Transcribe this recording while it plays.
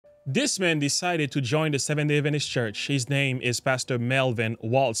This man decided to join the Seventh-day Adventist Church. His name is Pastor Melvin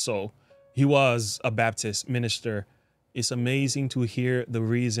Walso. He was a Baptist minister. It's amazing to hear the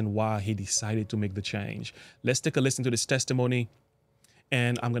reason why he decided to make the change. Let's take a listen to this testimony,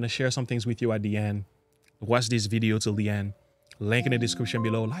 and I'm going to share some things with you at the end. Watch this video till the end. Link in the description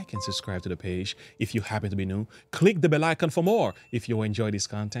below. Like and subscribe to the page if you happen to be new. Click the bell icon for more if you enjoy this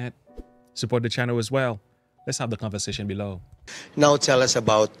content. Support the channel as well. Let's have the conversation below. Now tell us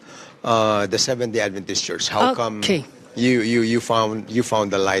about the Seventh-day Adventist Church. How come you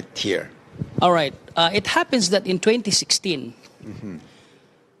found the light here? All right. It happens that in 2016,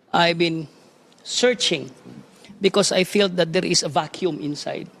 I've been searching because I felt that there is a vacuum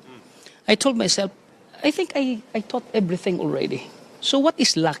inside. I told myself, I think I taught everything already. So what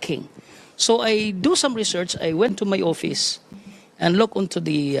is lacking? So I do some research. I went to my office and look onto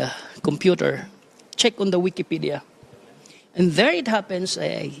the computer, check on the Wikipedia. And there it happens,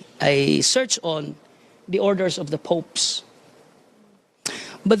 I search on the orders of the popes.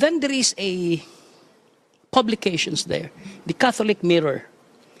 But then there is a publications there, the Catholic Mirror.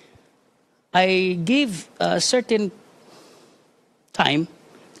 I give a certain time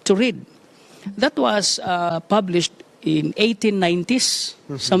to read. That was published in 1890s,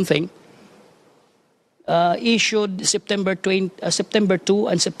 something. Issued September 2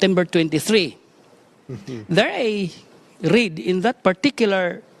 and September 23. There I read in that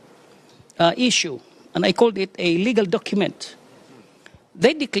particular issue, and I called it a legal document.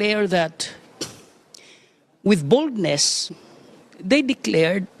 They declare that with boldness, they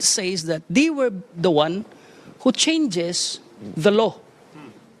declared, says that they were the one who changes the law.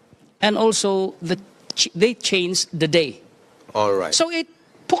 And also they changed the day. All right. So it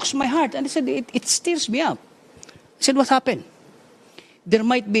pokes my heart, and I said, it stirs me up. I said, what happened? There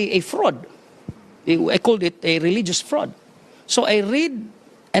might be a fraud. I called it a religious fraud. So I read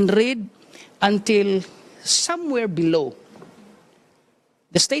and read until somewhere below,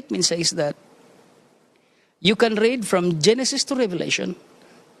 the statement says that you can read from Genesis to Revelation.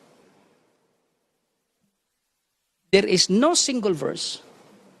 There is no single verse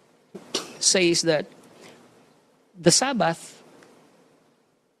says that the Sabbath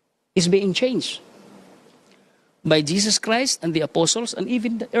is being changed by Jesus Christ and the apostles and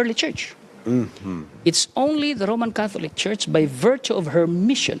even the early church. It's only the Roman Catholic Church, by virtue of her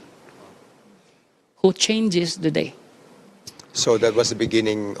mission, who changes the day. So that was the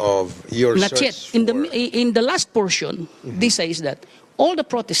beginning of your Not search. yet. In the last portion, this says that all the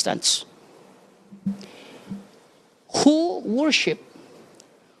Protestants who worship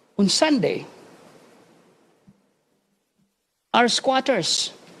on Sunday are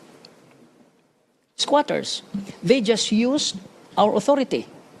squatters. Squatters. They just use our authority,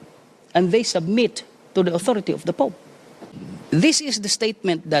 and they submit to the authority of the Pope. This is the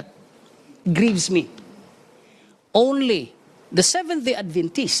statement that grieves me. Only the Seventh-day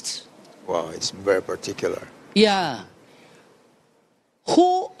Adventists, Wow, it's very particular.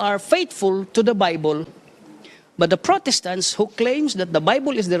 who are faithful to the Bible, but the Protestants who claims that the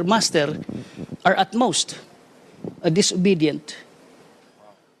Bible is their master are at most disobedient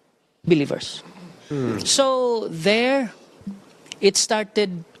believers. So there, it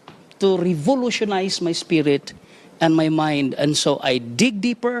started to revolutionize my spirit and my mind. And so I dig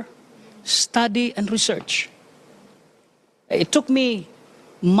deeper, study, and research. It took me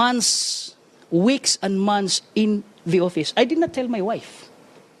months, weeks, and months in the office. I did not tell my wife.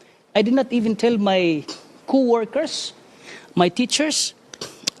 I did not even tell my co-workers, my teachers.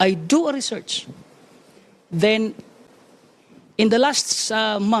 I do a research. Then, in the last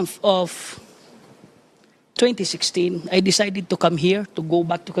month of 2016, I decided to come here, to go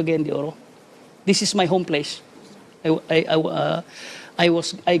back to Cagayan de Oro. This is my home place. I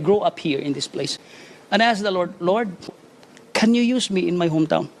grew up here in this place. And I asked the Lord, Lord, can you use me in my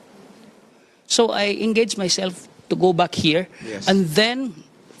hometown? So I engaged myself to go back here. Yes. And then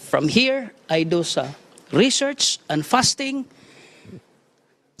from here, I do some research and fasting.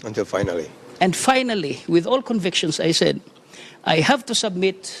 Until finally. And finally, with all convictions, I said, I have to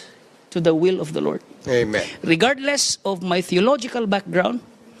submit to the will of the Lord. Amen. Regardless of my theological background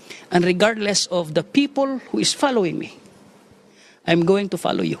and regardless of the people who is following me, I'm going to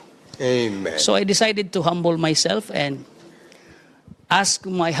follow you. Amen. So I decided to humble myself and ask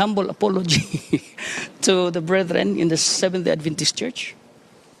my humble apology to the brethren in the Seventh-day Adventist Church.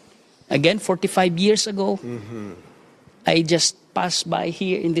 Again, 45 years ago, I just passed by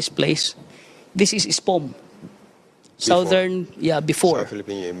here in this place. This is Ispom. Southern, before. South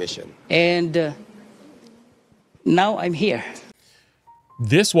Philippine Mission. And now I'm here.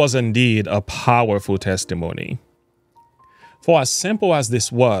 This was indeed a powerful testimony. For as simple as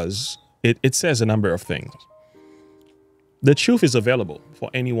this was, it says a number of things. The truth is available for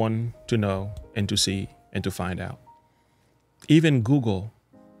anyone to know and to see and to find out. Even Google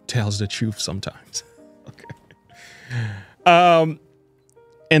tells the truth sometimes. Okay.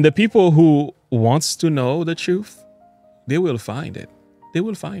 And the people who wants to know the truth, they will find it. They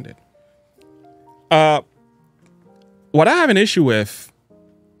will find it. What I have an issue with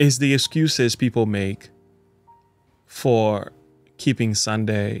is the excuses people make for keeping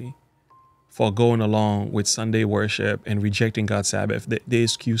Sunday, for going along with Sunday worship and rejecting God's Sabbath. The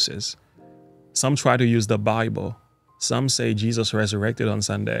excuses. Some try to use the Bible. Some say Jesus resurrected on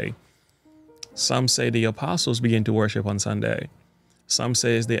Sunday. Some say the apostles began to worship on Sunday. Some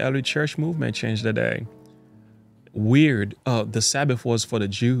say it's the early church movement changed the day. Weird. The Sabbath was for the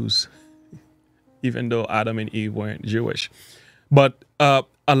Jews, even though Adam and Eve weren't Jewish. But a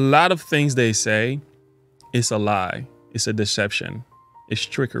lot of things they say is a lie. It's a deception. It's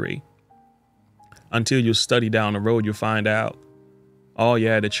trickery. Until you study down the road, you find out, oh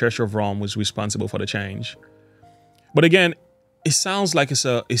yeah, the Church of Rome was responsible for the change. But again, it sounds like it's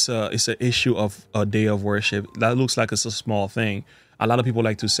an issue of a day of worship. That looks like it's a small thing. A lot of people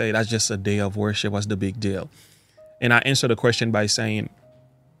like to say that's just a day of worship. What's the big deal? And I answer the question by saying,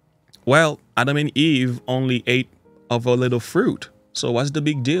 well, Adam and Eve only ate of a little fruit. So what's the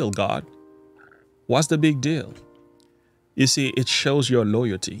big deal, God? What's the big deal? You see, it shows your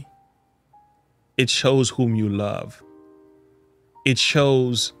loyalty. It shows whom you love. It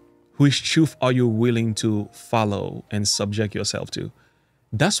shows which truth are you willing to follow and subject yourself to.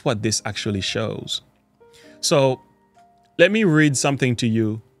 That's what this actually shows. So let me read something to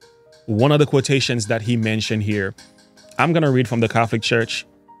you. One of the quotations that he mentioned here, I'm going to read from the Catholic Church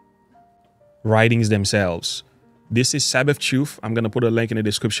writings themselves. This is Sabbath Truth. I'm going to put a link in the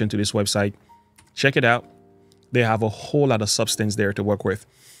description to this website. Check it out. They have a whole lot of substance there to work with.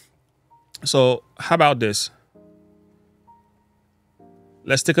 So how about this?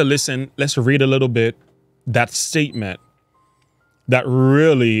 Let's take a listen. Let's read a little bit that statement that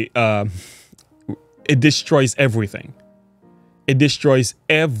really, it destroys everything. It destroys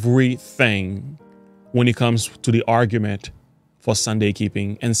everything when it comes to the argument for Sunday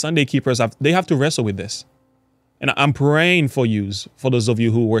keeping. And Sunday keepers, they have to wrestle with this. And I'm praying for you, for those of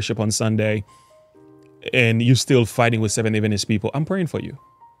you who worship on Sunday and you're still fighting with Seventh-day Adventist people. I'm praying for you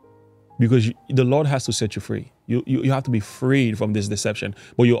because the Lord has to set you free. You have to be freed from this deception,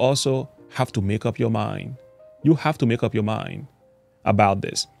 but you also have to make up your mind. You have to make up your mind about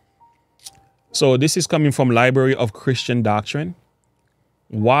this. So this is coming from Library of Christian Doctrine.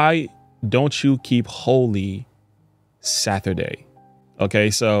 Why don't you keep holy Saturday? Okay,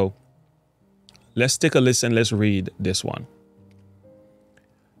 so let's take a listen. Let's read this one.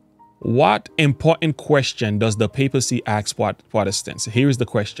 What important question does the papacy ask Protestants? Here is the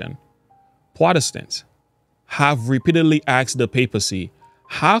question. Protestants have repeatedly asked the papacy,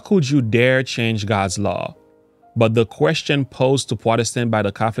 how could you dare change God's law? But the question posed to Protestant by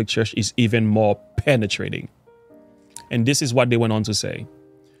the Catholic Church is even more penetrating. And this is what they went on to say.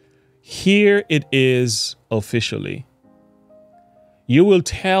 Here it is officially. You will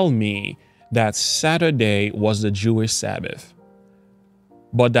tell me that Saturday was the Jewish Sabbath,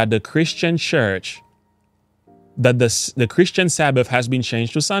 but that the Christian church, that the Christian Sabbath has been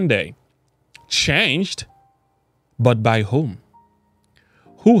changed to Sunday. Changed? But by whom?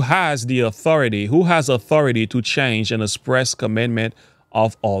 Who has the authority? Who has authority to change an express commandment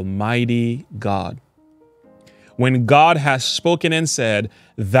of Almighty God? When God has spoken and said,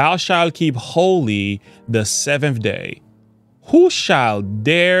 thou shalt keep holy the seventh day, who shall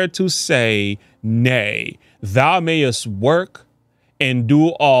dare to say, nay, thou mayest work and do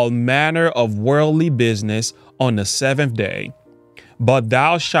all manner of worldly business on the seventh day, but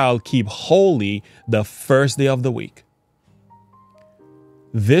thou shalt keep holy the first day of the week?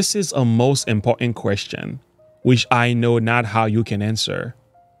 This is a most important question, which I know not how you can answer.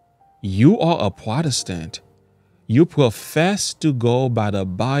 You are a Protestant. You profess to go by the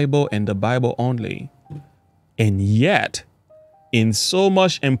Bible and the Bible only. And yet, in so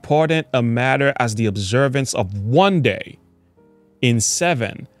much important a matter as the observance of one day in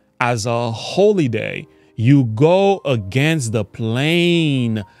seven as a holy day, you go against the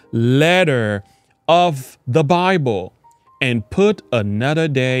plain letter of the Bible and put another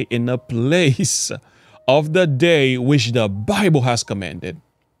day in the place of the day which the Bible has commanded.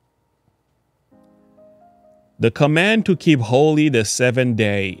 The command to keep holy the seventh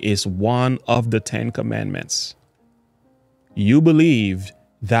day is one of the 10 commandments. You believe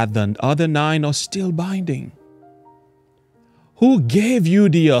that the other 9 are still binding. Who gave you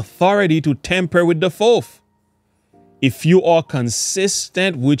the authority to tamper with the fourth? if you are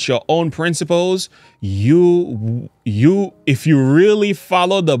consistent with your own principles, if you really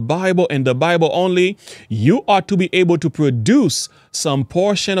follow the Bible and the Bible only, you ought to be able to produce some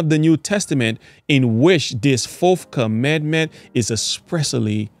portion of the New Testament in which this fourth commandment is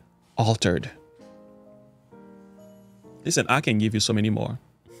expressly altered. Listen, I can give you so many more.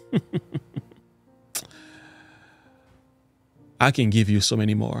 I can give you so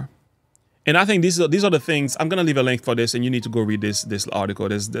many more. And I think these are the things. I'm going to leave a link for this, and you need to go read this article.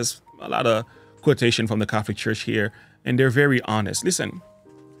 There's a lot of quotation from the Catholic Church here, and they're very honest.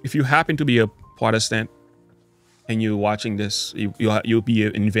 If you happen to be a Protestant and you're watching this, you'll be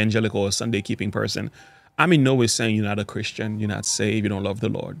an evangelical or Sunday keeping person. I'm in no way saying you're not a Christian, you're not saved, you don't love the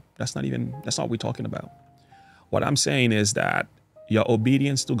Lord. That's not what we're talking about. What I'm saying is that your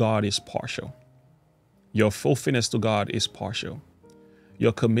obedience to God is partial. Your faithfulness to God is partial.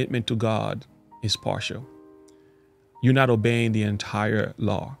 Your commitment to God is partial. You're not obeying the entire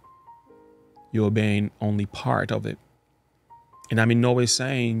law. You're obeying only part of it. And I'm in no way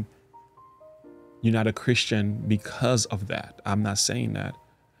saying you're not a Christian because of that. I'm not saying that.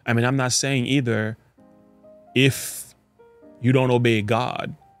 I mean, I'm not saying either if you don't obey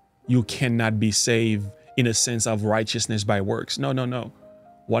God, you cannot be saved in a sense of righteousness by works. No.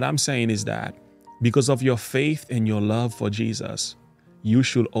 What I'm saying is that because of your faith and your love for Jesus, you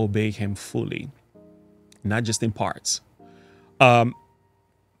should obey him fully, not just in parts. And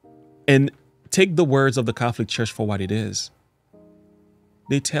take the words of the Catholic Church for what it is.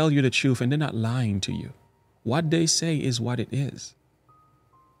 They tell you the truth and they're not lying to you. What they say is what it is.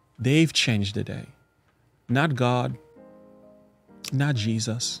 They've changed the day. Not God, not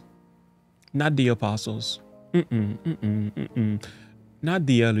Jesus, not the apostles, not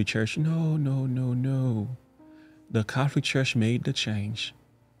the early church. No. The Catholic Church made the change,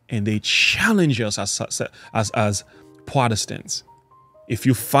 and they challenge us as Protestants. If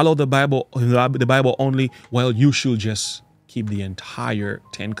you follow the Bible only, well, you should just keep the entire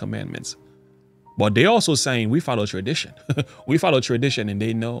 10 Commandments. But they're also saying we follow tradition. We follow tradition, and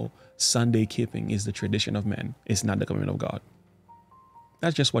they know Sunday keeping is the tradition of men. It's not the commandment of God.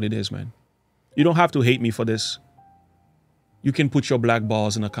 That's just what it is, man. You don't have to hate me for this. You can put your black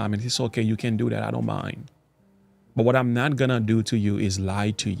balls in the comments. It's okay. You can do that. I don't mind. But what I'm not going to do to you is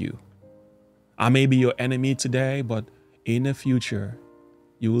lie to you. I may be your enemy today, but in the future,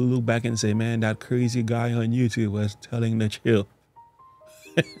 you will look back and say, man, that crazy guy on YouTube was telling the truth.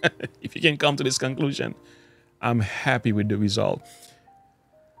 If you can come to this conclusion, I'm happy with the result.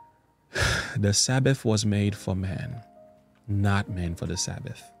 The Sabbath was made for man, not man for the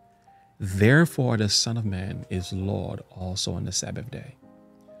Sabbath. Therefore, the Son of Man is Lord also on the Sabbath day.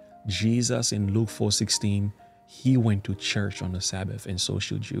 Jesus in Luke 4:16, he went to church on the Sabbath, and so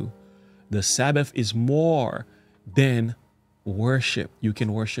should you. The Sabbath is more than worship. You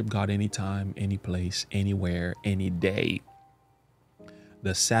can worship God anytime, any place, anywhere, any day.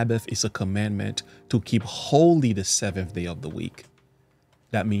 The Sabbath is a commandment to keep holy the seventh day of the week.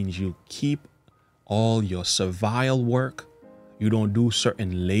 That means you keep all your servile work. You don't do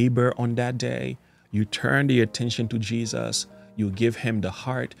certain labor on that day. You turn the attention to Jesus. You give him the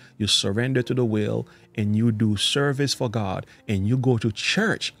heart. You surrender to the will, and you do service for God. And you go to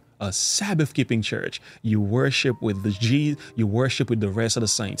church, a Sabbath-keeping church. You worship with you worship with the rest of the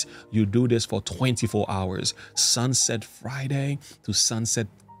saints. You do this for 24 hours, sunset Friday to sunset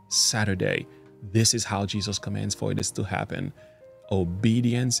Saturday. This is how Jesus commands for this to happen.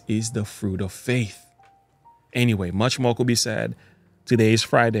 Obedience is the fruit of faith. Anyway, much more could be said. Today is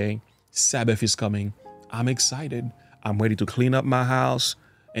Friday. Sabbath is coming. I'm excited. I'm ready to clean up my house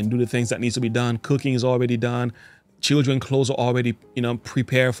and do the things that needs to be done. Cooking is already done. Children clothes are already,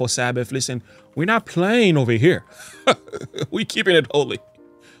 prepared for Sabbath. Listen, we're not playing over here. We're keeping it holy.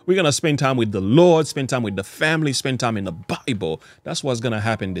 We're going to spend time with the Lord, spend time with the family, spend time in the Bible. That's what's going to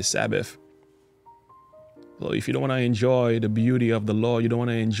happen this Sabbath. So if you don't want to enjoy the beauty of the Lord, you don't want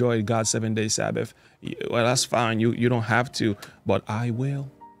to enjoy God's 7-day Sabbath, well, that's fine. You don't have to, but I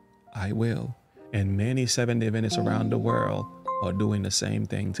will. I will. And many 7-day Adventists around the world are doing the same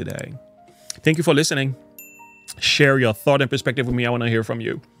thing today. Thank you for listening. Share your thought and perspective with me. I want to hear from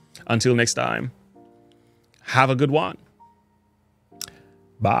you. Until next time, have a good one.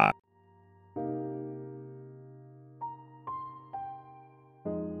 Bye.